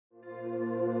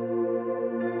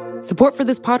Support for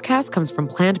this podcast comes from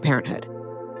Planned Parenthood.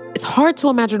 It's hard to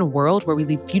imagine a world where we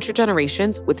leave future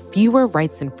generations with fewer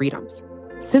rights and freedoms.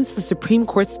 Since the Supreme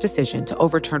Court's decision to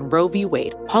overturn Roe v.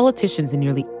 Wade, politicians in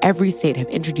nearly every state have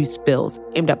introduced bills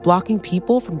aimed at blocking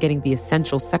people from getting the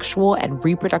essential sexual and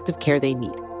reproductive care they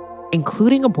need,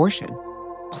 including abortion.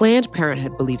 Planned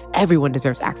Parenthood believes everyone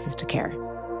deserves access to care.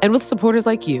 And with supporters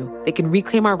like you, they can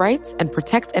reclaim our rights and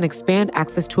protect and expand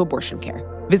access to abortion care.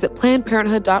 Visit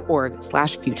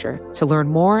PlannedParenthood.org/future to learn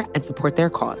more and support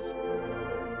their cause.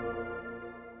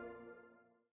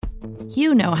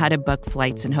 You know how to book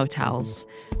flights and hotels.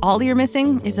 All you're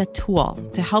missing is a tool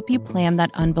to help you plan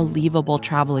that unbelievable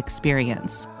travel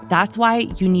experience. That's why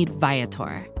you need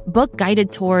Viator. Book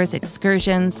guided tours,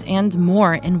 excursions, and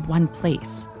more in one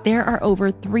place. There are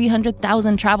over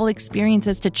 300,000 travel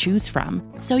experiences to choose from,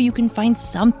 so you can find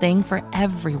something for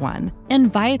everyone.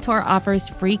 And Viator offers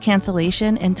free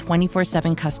cancellation and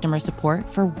 24/7 customer support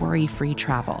for worry-free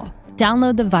travel.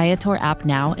 Download the Viator app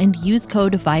now and use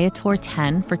code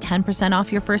Viator10 for 10%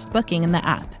 off your first booking in the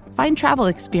app. Find travel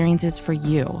experiences for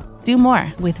you. Do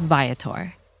more with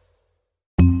Viator.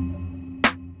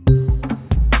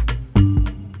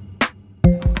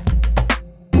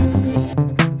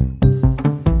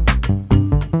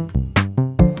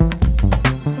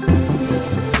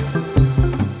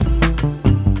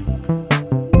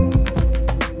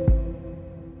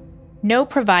 No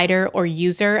provider or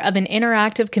user of an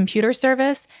interactive computer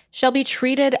service shall be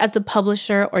treated as the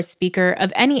publisher or speaker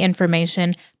of any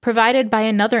information provided by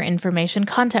another information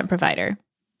content provider.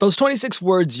 Those 26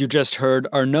 words you just heard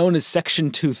are known as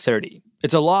Section 230.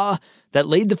 It's a law that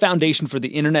laid the foundation for the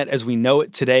internet as we know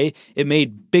it today. It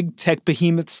made big tech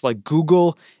behemoths like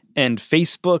Google and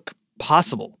Facebook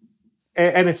possible.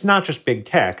 And it's not just big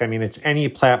tech. I mean, it's any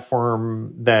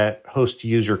platform that hosts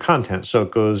user content. So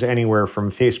it goes anywhere from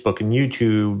Facebook and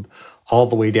YouTube all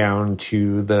the way down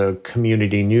to the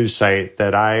community news site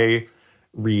that I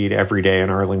read every day in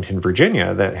Arlington,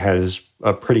 Virginia, that has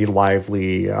a pretty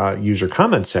lively user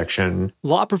comment section.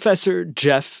 Law professor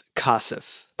Jeff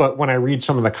Kosseff. But when I read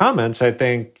some of the comments, I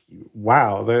think,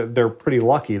 wow, they're pretty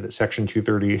lucky that Section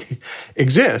 230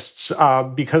 exists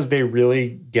because they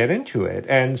really get into it.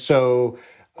 And so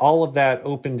all of that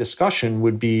open discussion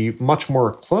would be much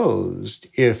more closed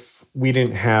if we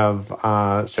didn't have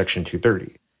Section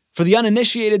 230. For the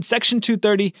uninitiated, Section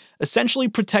 230 essentially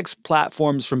protects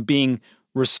platforms from being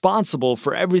responsible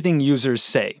for everything users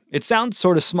say. It sounds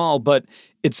sort of small, but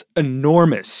it's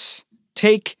enormous.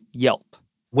 Take Yelp.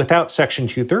 Without Section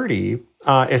 230,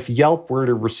 if Yelp were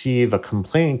to receive a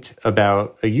complaint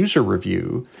about a user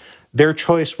review, their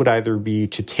choice would either be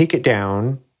to take it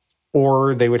down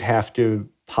or they would have to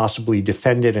possibly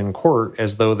defend it in court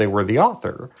as though they were the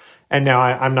author. And now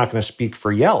I'm not going to speak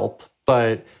for Yelp,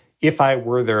 but if I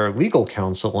were their legal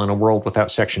counsel in a world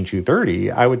without Section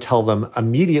 230, I would tell them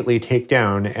immediately take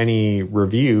down any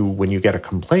review when you get a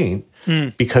complaint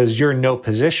because you're in no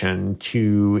position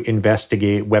to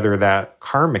investigate whether that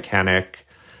car mechanic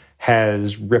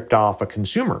has ripped off a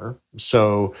consumer.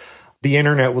 So the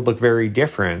internet would look very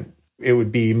different. It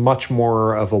would be much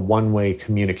more of a one-way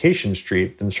communication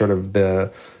street than sort of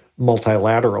the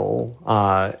multilateral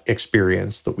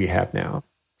experience that we have now.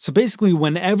 So basically,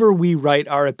 whenever we write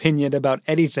our opinion about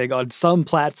anything on some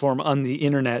platform on the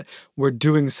internet, we're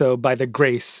doing so by the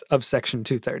grace of Section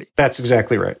 230. That's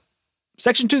exactly right.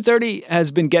 Section 230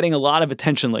 has been getting a lot of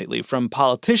attention lately from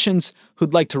politicians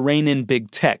who'd like to rein in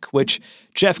big tech, which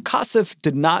Jeff Kosseff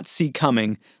did not see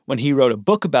coming when he wrote a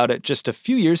book about it just a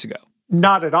few years ago.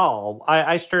 Not at all.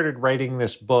 I started writing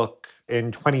this book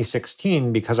in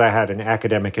 2016 because I had an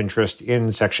academic interest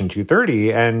in Section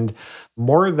 230, and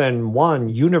more than one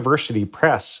university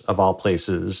press, of all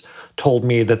places, told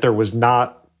me that there was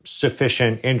not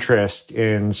sufficient interest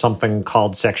in something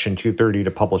called Section 230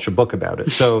 to publish a book about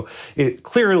it. So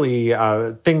clearly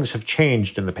things have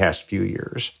changed in the past few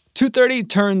years. 230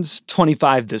 turns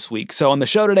 25 this week. So on the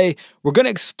show today, we're going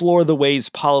to explore the ways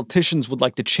politicians would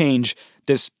like to change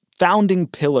this founding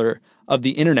pillar of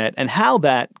the internet and how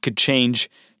that could change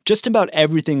just about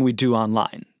everything we do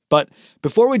online. But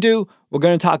before we do, we're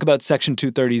going to talk about Section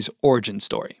 230's origin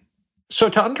story. So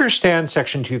to understand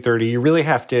Section 230, you really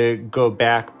have to go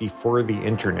back before the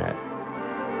internet.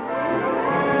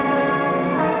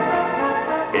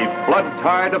 A flood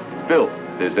tide of filth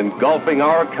is engulfing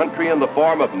our country in the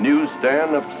form of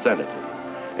newsstand obscenity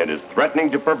and is threatening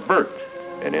to pervert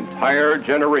an entire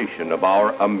generation of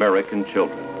our American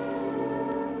children.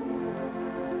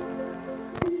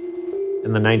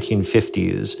 In the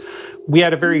 1950s, we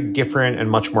had a very different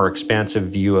and much more expansive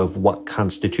view of what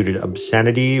constituted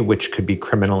obscenity, which could be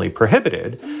criminally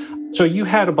prohibited. So you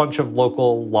had a bunch of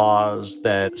local laws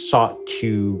that sought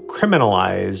to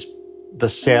criminalize the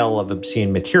sale of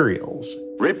obscene materials.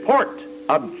 Report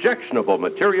objectionable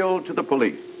material to the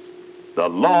police. The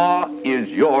law is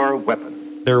your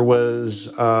weapon. There was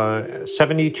a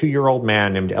 72-year-old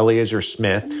man named Eleazar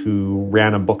Smith who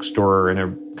ran a bookstore in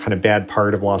a kind of bad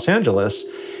part of Los Angeles.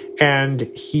 And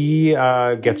he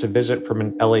gets a visit from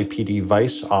an LAPD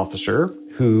vice officer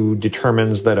who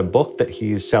determines that a book that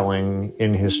he's selling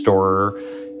in his store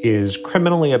is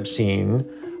criminally obscene.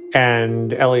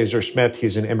 And Eleazar Smith,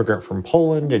 he's an immigrant from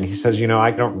Poland, and he says,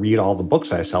 I don't read all the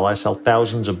books I sell. I sell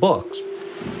thousands of books.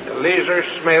 Eleazar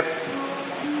Smith,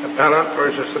 appellant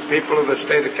versus the people of the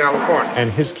state of California.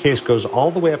 And his case goes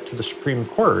all the way up to the Supreme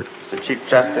Court. Mr. Chief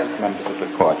Justice, members of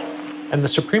the court. And the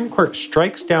Supreme Court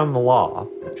strikes down the law,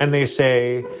 and they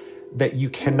say that you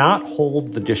cannot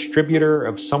hold the distributor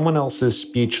of someone else's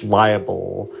speech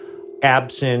liable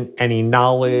absent any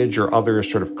knowledge or other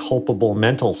sort of culpable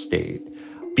mental state,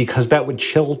 because that would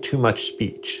chill too much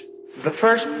speech. The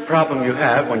first problem you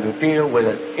have when you deal with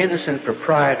an innocent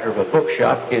proprietor of a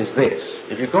bookshop is this.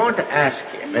 If you're going to ask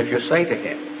him, if you say to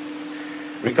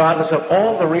him, regardless of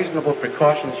all the reasonable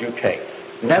precautions you take,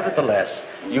 nevertheless,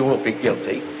 you will be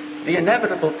guilty, the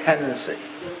inevitable tendency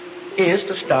is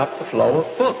to stop the flow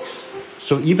of books.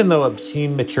 So even though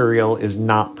obscene material is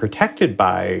not protected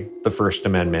by the First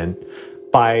Amendment,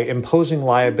 by imposing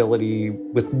liability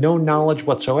with no knowledge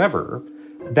whatsoever,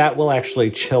 that will actually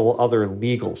chill other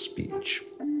legal speech.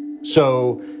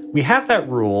 So we have that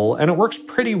rule, and it works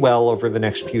pretty well over the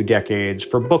next few decades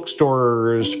for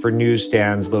bookstores, for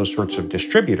newsstands, those sorts of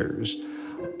distributors.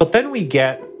 But then we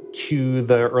get to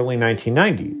the early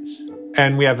 1990s,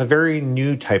 and we have a very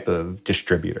new type of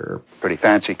distributor. Pretty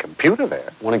fancy computer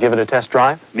there. Want to give it a test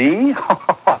drive? Me?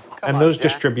 And those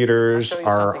distributors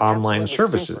are online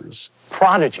services.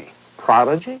 Prodigy.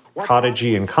 Prodigy?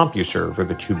 Prodigy and CompuServe are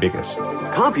the two biggest.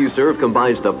 CompuServe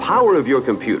combines the power of your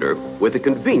computer with the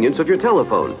convenience of your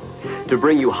telephone to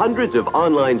bring you hundreds of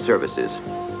online services,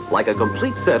 like a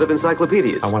complete set of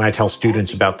encyclopedias. When I tell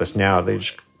students about this now, they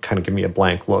just kind of give me a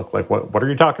blank look, like, what are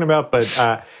you talking about?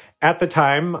 But at the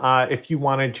time, if you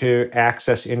wanted to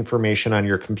access information on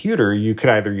your computer, you could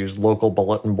either use local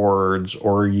bulletin boards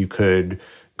or you could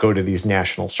go to these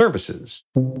national services.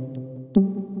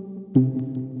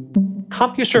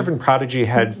 CompuServe and Prodigy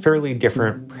had fairly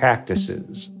different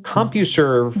practices.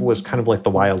 CompuServe was kind of like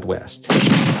the Wild West.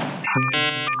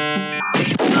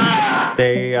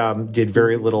 They did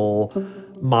very little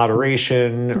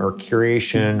moderation or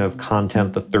curation of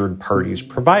content that third parties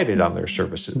provided on their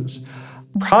services.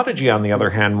 Prodigy, on the other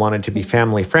hand, wanted to be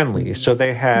family-friendly, so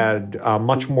they had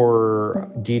much more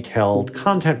detailed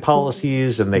content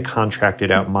policies, and they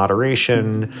contracted out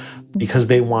moderation because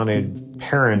they wanted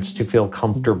parents to feel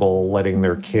comfortable letting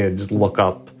their kids look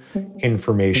up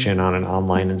information on an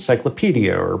online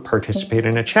encyclopedia or participate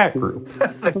in a chat group.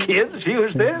 The kids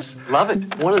use this? Love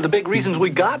it. One of the big reasons we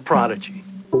got Prodigy.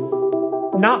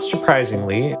 Not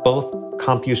surprisingly, both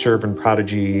CompuServe and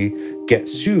Prodigy get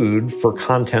sued for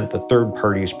content that third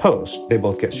parties post. They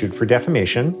both get sued for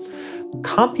defamation.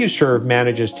 CompuServe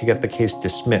manages to get the case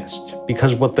dismissed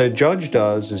because what the judge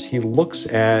does is he looks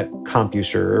at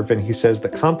CompuServe and he says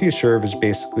that CompuServe is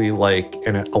basically like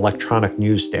an electronic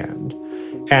newsstand.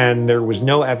 And there was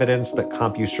no evidence that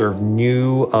CompuServe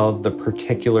knew of the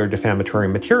particular defamatory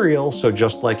material. So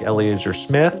just like Eleazar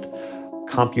Smith,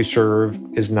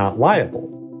 CompuServe is not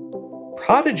liable.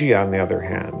 Prodigy, on the other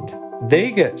hand, they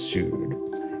get sued,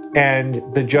 and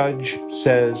the judge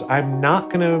says, I'm not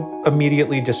going to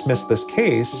immediately dismiss this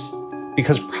case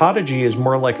because Prodigy is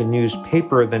more like a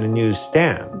newspaper than a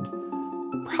newsstand.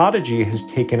 Prodigy has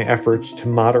taken efforts to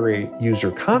moderate user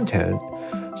content,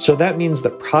 so that means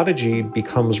that Prodigy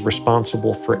becomes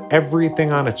responsible for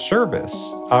everything on its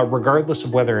service, regardless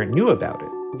of whether it knew about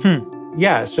it.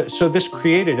 Yeah, so this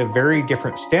created a very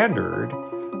different standard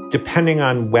depending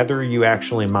on whether you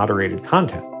actually moderated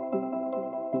content.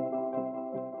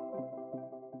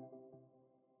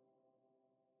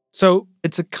 So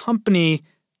it's a company,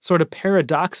 sort of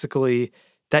paradoxically,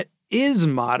 that is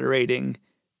moderating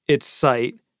its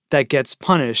site that gets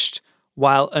punished,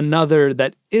 while another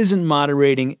that isn't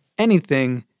moderating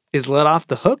anything is let off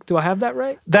the hook. Do I have that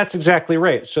right? That's exactly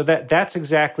right. So that's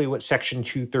exactly what Section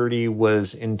 230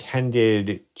 was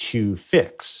intended to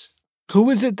fix. Who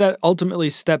is it that ultimately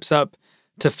steps up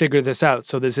to figure this out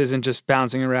so this isn't just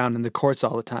bouncing around in the courts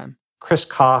all the time? Chris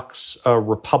Cox, a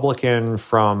Republican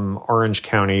from Orange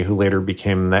County who later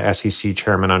became the SEC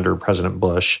chairman under President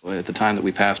Bush. At the time that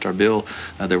we passed our bill,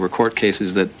 there were court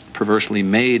cases that perversely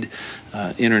made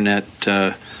internet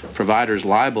providers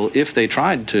liable if they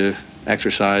tried to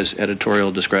exercise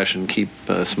editorial discretion, keep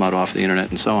smut off the internet,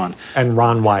 and so on. And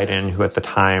Ron Wyden, who at the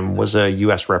time was a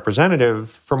U.S. representative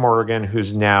from Oregon,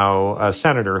 who's now a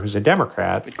senator, who's a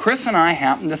Democrat. But Chris and I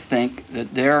happen to think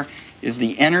that there is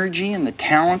the energy and the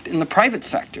talent in the private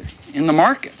sector, in the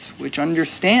markets, which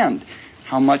understand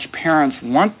how much parents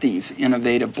want these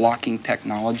innovative blocking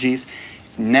technologies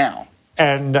now.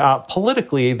 And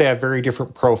politically, they have very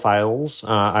different profiles.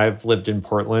 I've lived in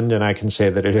Portland, and I can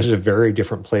say that it is a very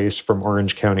different place from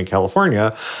Orange County,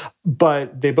 California.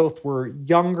 But they both were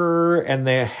younger, and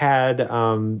they had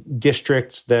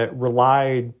districts that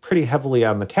relied pretty heavily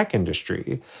on the tech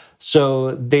industry.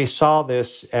 So they saw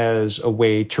this as a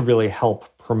way to really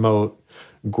help promote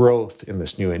growth in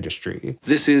this new industry.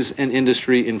 This is an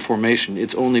industry in formation.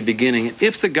 It's only beginning.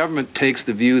 If the government takes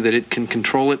the view that it can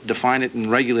control it, define it,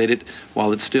 and regulate it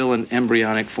while it's still in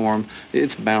embryonic form,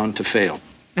 it's bound to fail.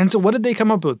 And so what did they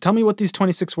come up with? Tell me what these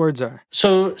 26 words are.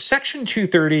 So Section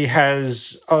 230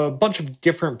 has a bunch of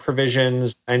different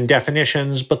provisions and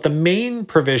definitions, but the main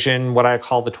provision, what I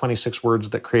call the 26 words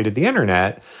that created the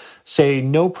internet, say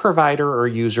no provider or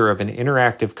user of an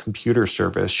interactive computer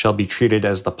service shall be treated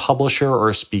as the publisher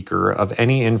or speaker of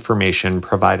any information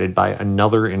provided by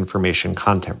another information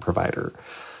content provider.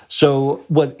 So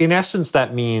what, in essence,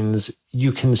 that means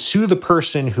you can sue the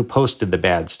person who posted the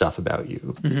bad stuff about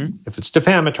you. Mm-hmm. If it's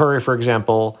defamatory, for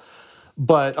example,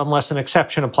 but unless an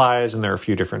exception applies, and there are a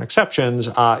few different exceptions,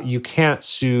 you can't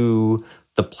sue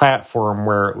the platform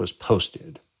where it was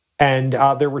posted. And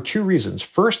there were two reasons.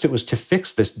 First, it was to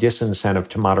fix this disincentive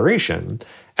to moderation.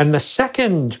 And the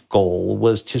second goal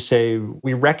was to say,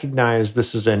 we recognize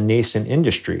this is a nascent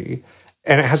industry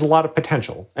and it has a lot of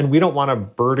potential. And we don't want to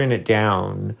burden it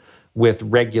down with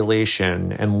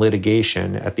regulation and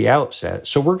litigation at the outset.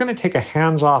 So we're going to take a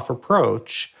hands-off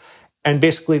approach, and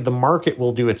basically the market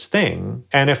will do its thing.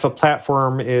 And if a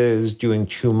platform is doing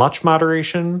too much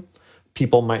moderation,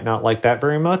 people might not like that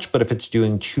very much, but if it's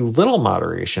doing too little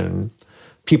moderation,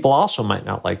 people also might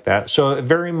not like that. So it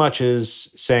very much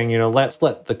is saying, let's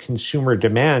let the consumer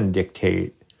demand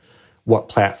dictate what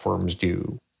platforms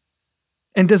do.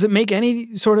 And does it make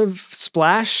any sort of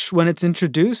splash when it's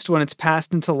introduced, when it's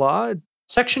passed into law?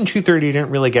 Section 230 didn't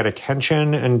really get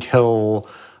attention until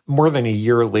more than a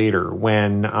year later,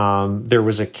 when there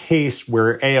was a case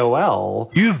where AOL...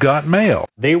 You've got mail.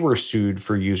 They were sued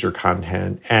for user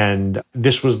content. And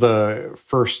this was the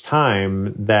first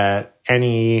time that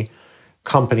any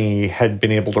company had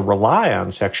been able to rely on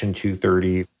Section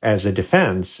 230 as a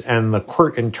defense. And the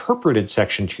court interpreted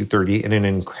Section 230 in an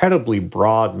incredibly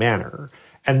broad manner.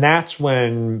 And that's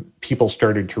when people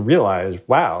started to realize,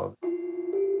 wow,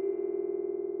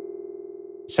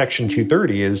 Section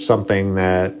 230 is something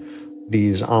that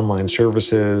these online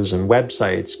services and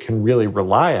websites can really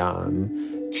rely on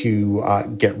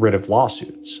to get rid of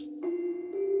lawsuits.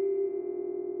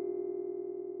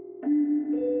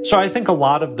 So I think a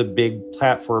lot of the big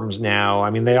platforms now,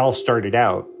 they all started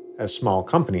out as small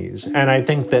companies, and I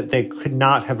think that they could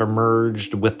not have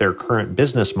emerged with their current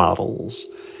business models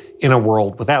in a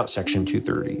world without Section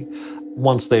 230.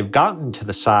 Once they've gotten to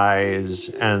the size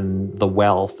and the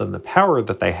wealth and the power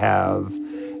that they have,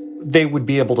 they would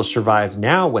be able to survive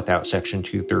now without Section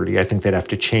 230. I think they'd have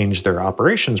to change their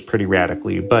operations pretty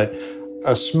radically. But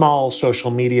a small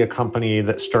social media company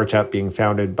that starts out being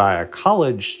founded by a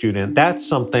college student, that's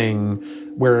something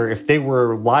where if they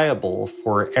were liable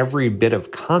for every bit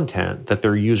of content that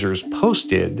their users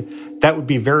posted, that would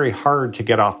be very hard to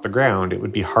get off the ground. It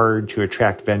would be hard to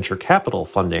attract venture capital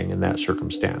funding in that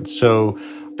circumstance. So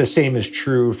the same is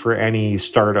true for any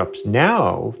startups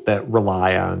now that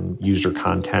rely on user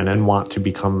content and want to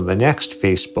become the next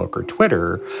Facebook or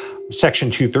Twitter.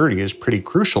 Section 230 is pretty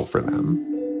crucial for them.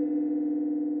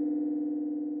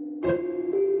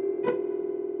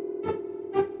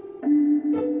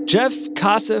 Jeff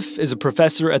Kosseff is a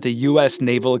professor at the U.S.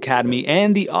 Naval Academy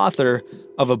and the author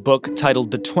of a book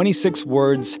titled The 26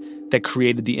 Words That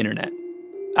Created the Internet.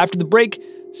 After the break,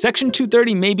 Section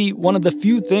 230 may be one of the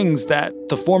few things that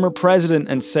the former president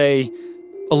and, say,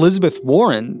 Elizabeth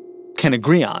Warren can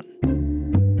agree on.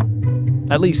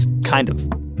 At least, kind of.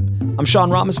 I'm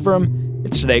Sean Rameswaram.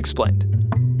 It's Today Explained.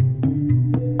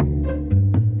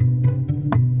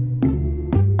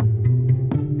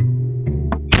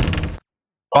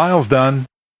 File's done.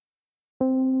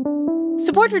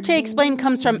 Support for Jay Explained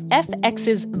comes from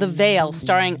FX's The Veil,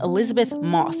 starring Elizabeth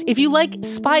Moss. If you like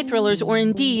spy thrillers or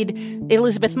indeed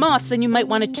Elizabeth Moss, then you might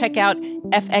want to check out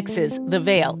FX's The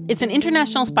Veil. It's an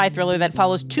international spy thriller that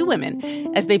follows two women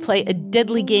as they play a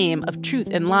deadly game of truth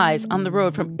and lies on the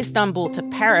road from Istanbul to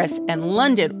Paris and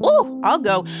London. Oh, I'll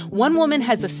go. One woman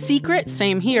has a secret,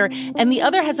 same here, and the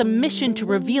other has a mission to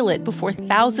reveal it before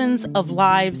thousands of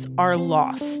lives are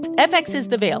lost. FX's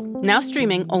The Veil, now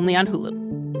streaming only on Hulu.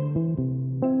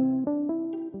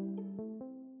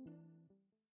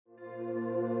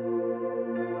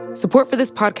 Support for this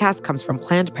podcast comes from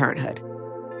Planned Parenthood.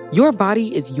 Your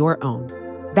body is your own.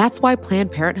 That's why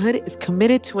Planned Parenthood is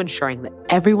committed to ensuring that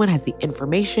everyone has the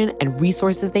information and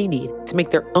resources they need to make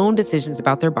their own decisions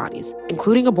about their bodies,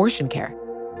 including abortion care.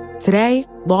 Today,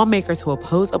 lawmakers who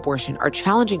oppose abortion are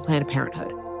challenging Planned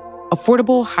Parenthood.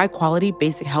 Affordable, high-quality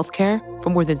basic health care for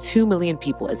more than 2 million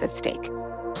people is at stake.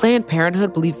 Planned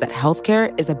Parenthood believes that health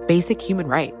care is a basic human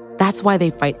right. That's why they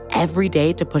fight every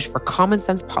day to push for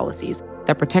common-sense policies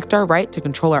that protect our right to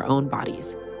control our own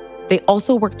bodies. They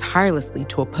also work tirelessly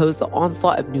to oppose the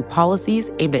onslaught of new policies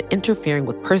aimed at interfering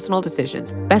with personal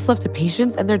decisions best left to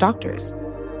patients and their doctors.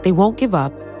 They won't give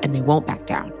up, and they won't back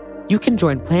down. You can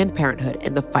join Planned Parenthood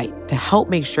in the fight to help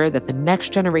make sure that the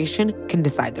next generation can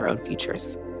decide their own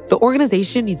futures. The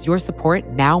organization needs your support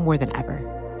now more than ever.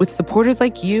 With supporters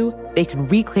like you, they can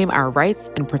reclaim our rights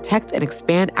and protect and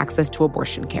expand access to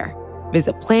abortion care.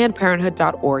 Visit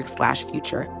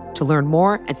PlannedParenthood.org/future to learn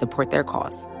more and support their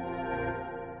cause.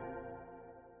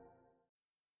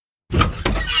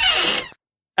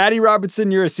 Addie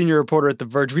Robertson, you're a senior reporter at The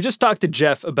Verge. We just talked to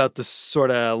Jeff about the sort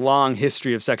of long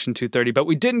history of Section 230, but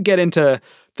we didn't get into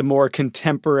the more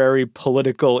contemporary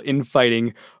political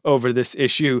infighting over this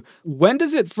issue. When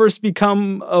does it first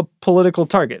become a political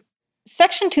target?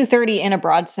 Section 230, in a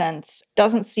broad sense,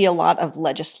 doesn't see a lot of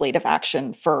legislative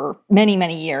action for many,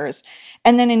 many years.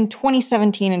 And then in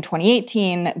 2017 and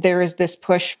 2018, there is this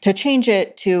push to change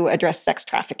it to address sex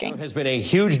trafficking. There has been a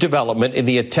huge development in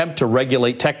the attempt to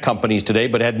regulate tech companies today,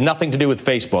 but had nothing to do with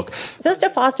Facebook.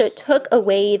 Zosta Foster took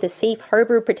away the safe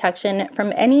harbor protection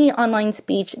from any online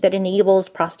speech that enables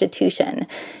prostitution,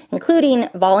 including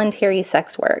voluntary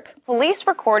sex work. Police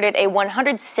recorded a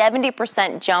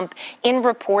 170% jump in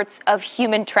reports of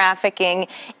human trafficking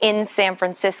in San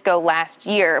Francisco last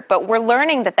year. But we're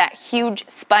learning that that huge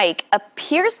spike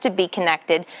appears to be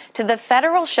connected to the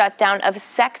federal shutdown of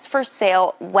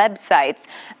sex-for-sale websites.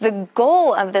 The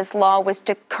goal of this law was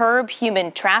to curb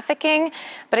human trafficking,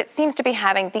 but it seems to be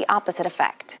having the opposite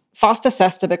effect. FOSTA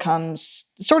SESTA becomes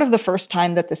sort of the first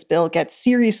time that this bill gets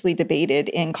seriously debated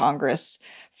in Congress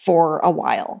for a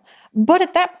while. But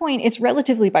at that point, it's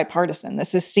relatively bipartisan.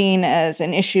 This is seen as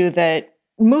an issue that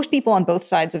most people on both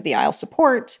sides of the aisle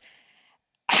support.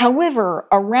 However,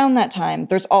 around that time,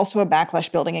 there's also a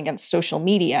backlash building against social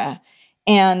media,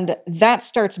 and that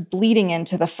starts bleeding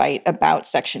into the fight about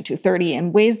Section 230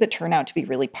 in ways that turn out to be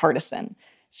really partisan.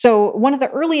 So one of the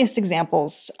earliest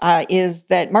examples is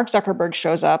that Mark Zuckerberg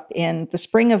shows up in the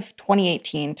spring of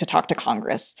 2018 to talk to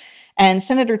Congress. And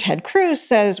Senator Ted Cruz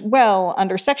says, well,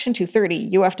 under Section 230,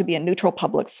 you have to be a neutral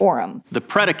public forum. The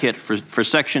predicate for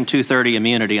Section 230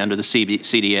 immunity under the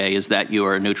CDA is that you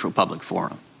are a neutral public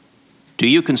forum. Do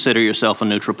you consider yourself a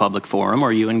neutral public forum, or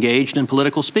are you engaged in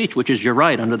political speech, which is your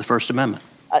right under the First Amendment?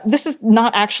 This is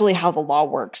not actually how the law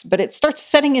works, but it starts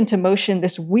setting into motion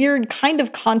this weird kind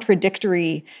of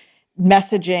contradictory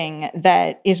messaging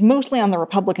that is mostly on the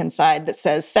Republican side that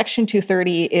says Section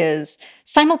 230 is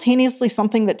simultaneously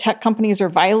something that tech companies are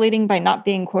violating by not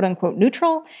being quote unquote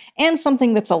neutral, and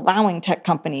something that's allowing tech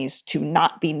companies to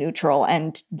not be neutral.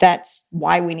 And that's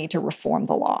why we need to reform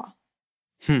the law.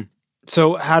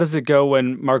 So how does it go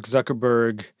when Mark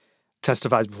Zuckerberg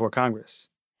testifies before Congress?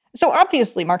 So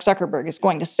obviously, Mark Zuckerberg is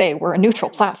going to say we're a neutral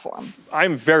platform.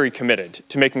 I'm very committed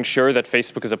to making sure that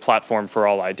Facebook is a platform for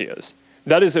all ideas.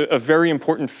 That is a very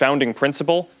important founding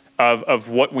principle of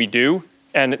what we do.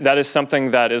 And that is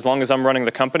something that, as long as I'm running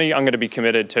the company, I'm going to be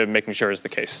committed to making sure is the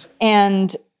case.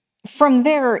 And from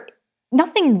there,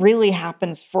 nothing really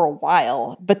happens for a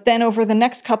while. But then over the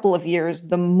next couple of years,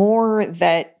 the more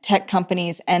that tech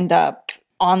companies end up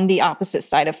on the opposite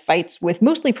side of fights with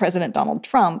mostly President Donald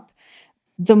Trump,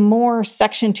 the more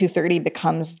Section 230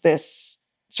 becomes this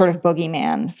sort of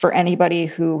boogeyman for anybody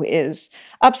who is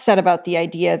upset about the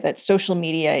idea that social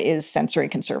media is censoring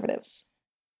conservatives.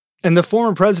 And the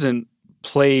former president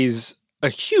plays a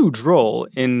huge role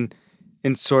in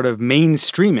sort of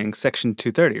mainstreaming Section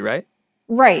 230, right?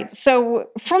 Right. So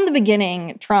from the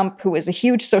beginning, Trump, who is a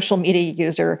huge social media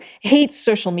user, hates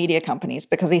social media companies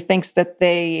because he thinks that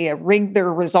they rig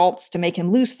their results to make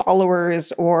him lose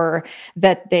followers or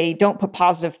that they don't put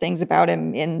positive things about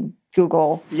him in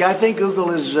Google. Yeah, I think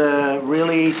Google is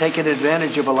really taking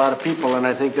advantage of a lot of people, and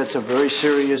I think that's a very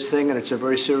serious thing, and it's a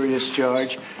very serious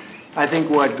charge. I think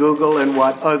what Google and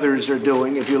what others are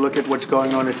doing, if you look at what's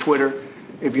going on at Twitter,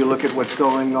 if you look at what's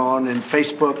going on in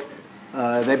Facebook,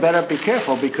 they better be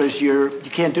careful because you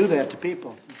can't do that to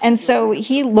people. And so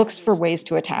he looks for ways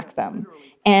to attack them.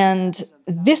 And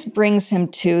this brings him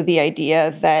to the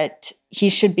idea that he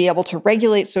should be able to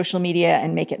regulate social media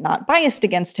and make it not biased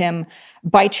against him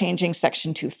by changing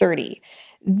Section 230.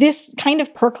 This kind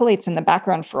of percolates in the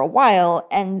background for a while,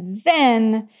 and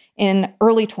then in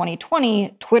early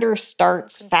 2020, Twitter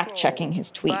starts fact-checking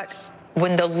his tweets. But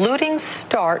when the looting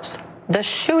starts, the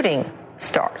shooting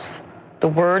starts. The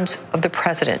words of the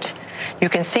president. You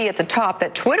can see at the top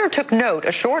that Twitter took note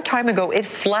a short time ago. It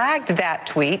flagged that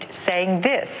tweet saying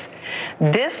this.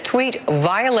 This tweet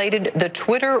violated the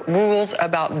Twitter rules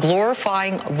about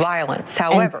glorifying violence.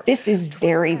 However, and this is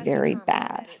very, very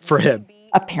bad. For him.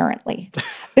 Apparently.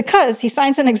 Because he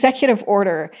signs an executive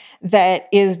order that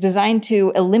is designed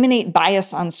to eliminate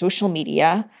bias on social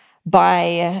media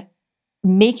by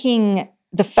making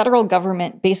the federal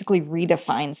government basically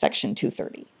redefine Section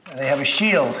 230. They have a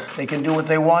shield. They can do what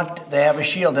they want. They have a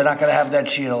shield. They're not going to have that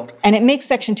shield. And it makes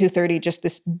Section 230 just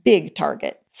this big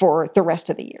target for the rest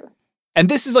of the year. And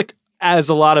this is like, as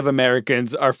a lot of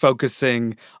Americans are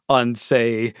focusing on,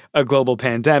 say, a global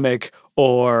pandemic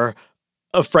or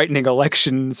a frightening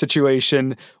election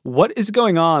situation, what is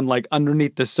going on like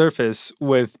underneath the surface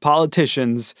with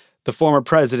politicians, the former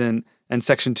president, and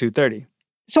Section 230?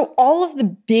 So all of the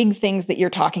big things that you're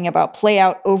talking about play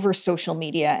out over social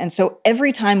media. And so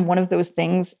every time one of those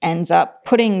things ends up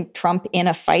putting Trump in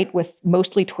a fight with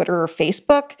mostly Twitter or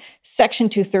Facebook, Section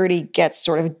 230 gets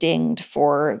sort of dinged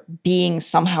for being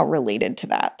somehow related to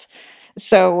that.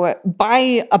 So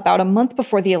by about a month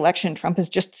before the election, Trump is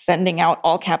just sending out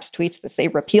all caps tweets that say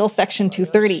repeal Section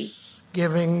 230.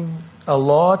 Giving a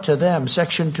law to them,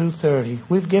 Section 230.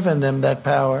 We've given them that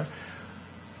power.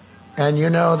 And, you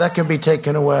know, that can be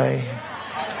taken away.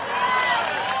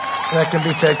 That can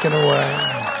be taken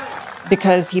away.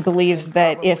 Because he believes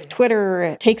that if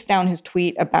Twitter takes down his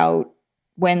tweet about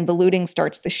when the looting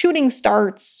starts, the shooting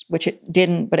starts, which it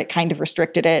didn't, but it kind of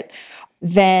restricted it,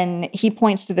 then he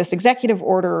points to this executive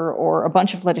order or a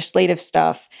bunch of legislative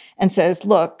stuff and says,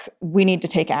 look, we need to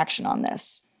take action on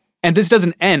this. And this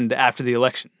doesn't end after the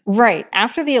election. Right.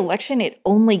 After the election, it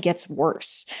only gets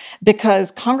worse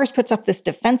because Congress puts up this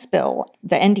defense bill,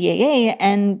 the NDAA,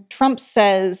 and Trump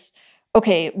says,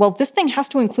 okay, well, this thing has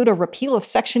to include a repeal of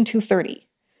Section 230.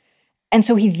 And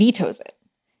so he vetoes it.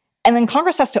 And then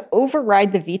Congress has to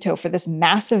override the veto for this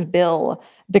massive bill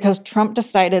because Trump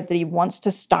decided that he wants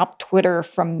to stop Twitter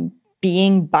from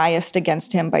being biased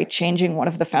against him by changing one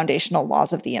of the foundational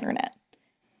laws of the internet.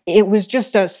 It was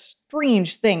just a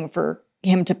strange thing for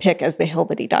him to pick as the hill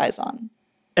that he dies on.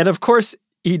 And of course,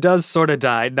 he does sort of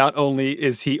die. Not only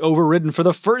is he overridden for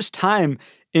the first time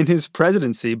in his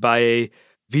presidency by a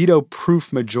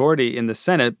veto-proof majority in the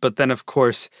Senate, but then, of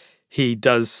course, he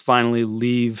does finally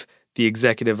leave the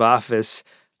executive office.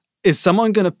 Is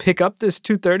someone going to pick up this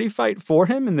 230 fight for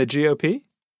him in the GOP?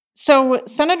 So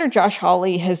Senator Josh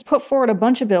Hawley has put forward a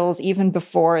bunch of bills even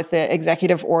before the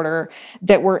executive order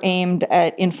that were aimed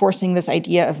at enforcing this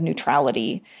idea of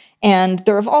neutrality. And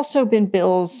there have also been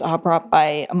bills brought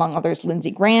by, among others,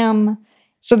 Lindsey Graham.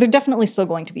 So they're definitely still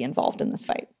going to be involved in this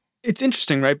fight. It's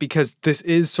interesting, right? Because this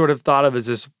is sort of thought of as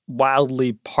this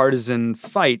wildly partisan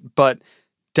fight, but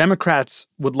Democrats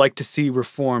would like to see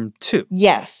reform too.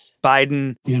 Yes.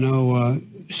 Biden.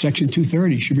 Section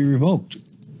 230 should be revoked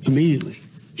immediately.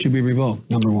 Should be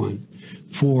revoked, number one,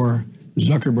 for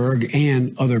Zuckerberg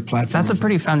and other platforms. That's a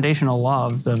pretty foundational law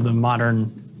of the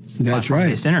modern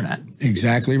platform-based internet.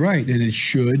 Exactly right. And it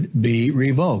should be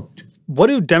revoked. What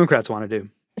do Democrats want to do?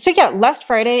 So yeah, last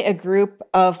Friday, a group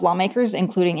of lawmakers,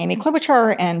 including Amy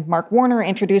Klobuchar and Mark Warner,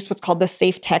 introduced what's called the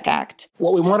Safe Tech Act.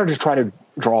 What we wanted to try to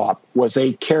draw up was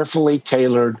a carefully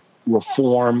tailored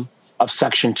reform of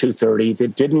Section 230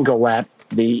 that didn't go at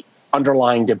the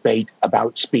underlying debate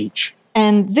about speech.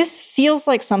 And this feels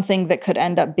like something that could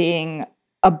end up being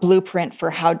a blueprint for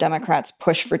how Democrats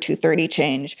push for 230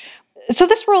 change. So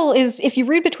this rule is, if you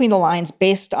read between the lines,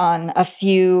 based on a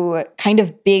few kind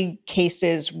of big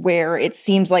cases where it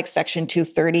seems like Section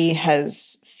 230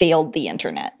 has failed the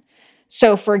internet.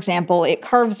 So, for example, it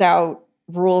carves out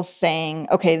rules saying,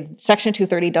 okay, Section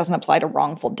 230 doesn't apply to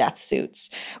wrongful death suits,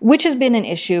 which has been an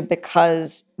issue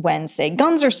because when, say,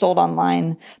 guns are sold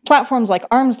online, platforms like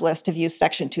Arms List have used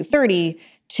Section 230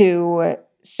 to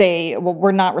say, well,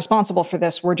 we're not responsible for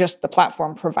this. We're just the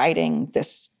platform providing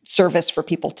this service for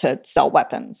people to sell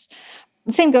weapons.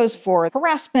 The same goes for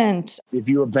harassment. If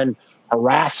you have been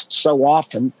harassed so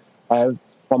often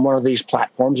from one of these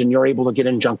platforms and you're able to get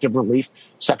injunctive relief,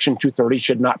 Section 230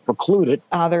 should not preclude it.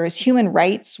 There is human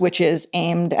rights, which is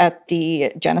aimed at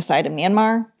the genocide in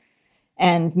Myanmar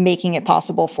and making it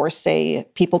possible for, say,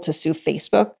 people to sue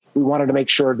Facebook. We wanted to make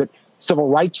sure that civil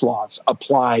rights laws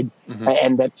applied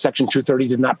and that Section 230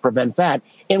 did not prevent that.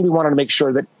 And we wanted to make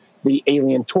sure that the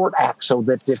Alien Tort Act, so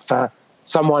that if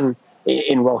someone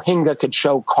in Rohingya could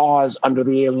show cause under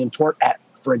the Alien Tort Act,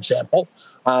 for example,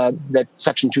 that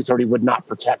Section 230 would not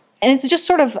protect. And it's just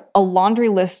sort of a laundry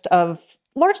list of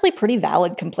largely pretty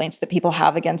valid complaints that people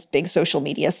have against big social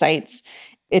media sites.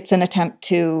 It's an attempt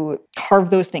to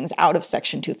carve those things out of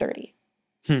Section 230.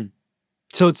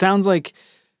 So it sounds like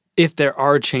if there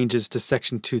are changes to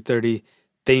Section 230,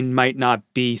 they might not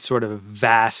be sort of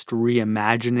vast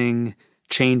reimagining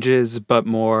changes, but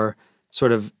more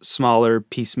sort of smaller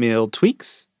piecemeal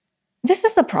tweaks? This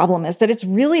is the problem, is that it's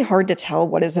really hard to tell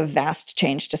what is a vast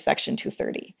change to Section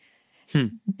 230.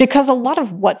 Because a lot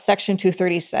of what Section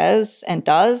 230 says and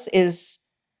does is,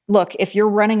 look, if you're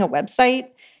running a website,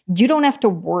 you don't have to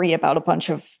worry about a bunch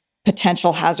of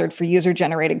potential hazard for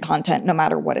user-generated content, no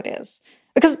matter what it is.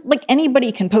 Because, like,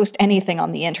 anybody can post anything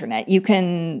on the internet. You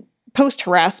can post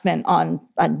harassment on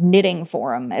a knitting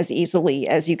forum as easily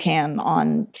as you can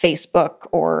on Facebook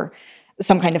or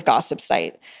some kind of gossip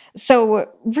site. So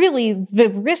really, the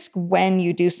risk when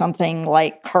you do something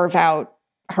like carve out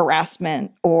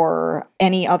harassment or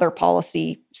any other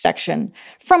policy section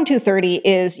from 230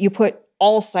 is you put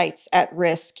all sites at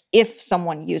risk if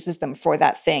someone uses them for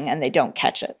that thing and they don't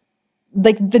catch it.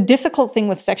 Like, the difficult thing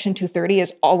with Section 230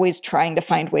 is always trying to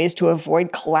find ways to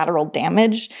avoid collateral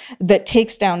damage that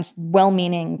takes down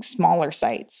well-meaning smaller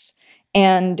sites.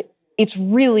 And it's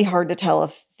really hard to tell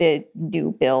if the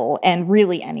new bill, and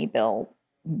really any bill,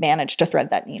 managed to thread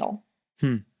that needle.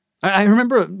 I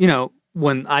remember,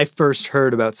 when I first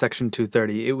heard about Section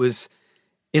 230, it was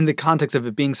in the context of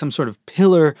it being some sort of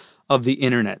pillar of the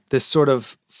internet, this sort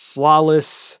of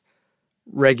flawless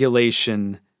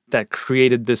regulation that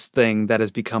created this thing that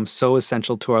has become so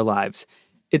essential to our lives.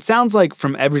 It sounds like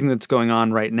from everything that's going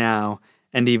on right now,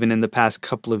 and even in the past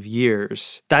couple of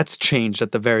years, that's changed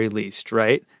at the very least,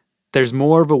 right? There's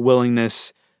more of a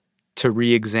willingness to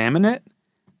re-examine it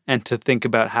and to think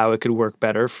about how it could work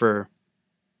better for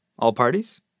all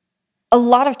parties. A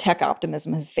lot of tech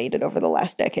optimism has faded over the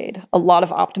last decade. A lot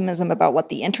of optimism about what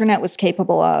the internet was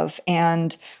capable of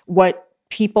and what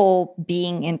people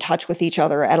being in touch with each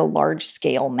other at a large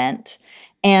scale meant.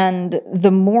 And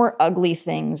the more ugly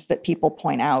things that people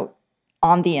point out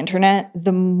on the internet,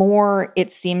 the more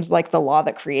it seems like the law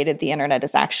that created the internet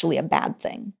is actually a bad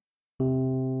thing.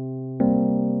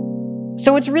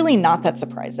 So it's really not that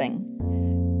surprising.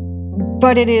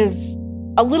 But it is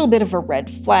a little bit of a red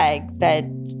flag that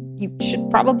you should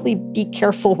probably be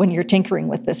careful when you're tinkering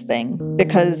with this thing,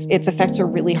 because its effects are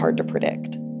really hard to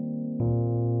predict.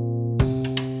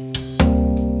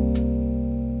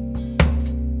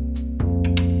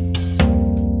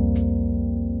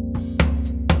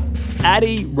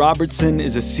 Addie Robertson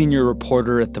is a senior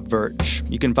reporter at The Verge.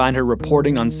 You can find her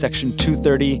reporting on Section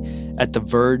 230 at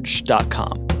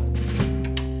theverge.com.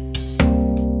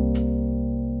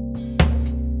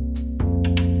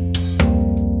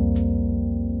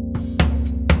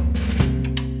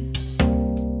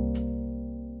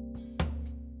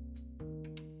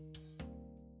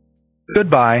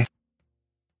 Goodbye.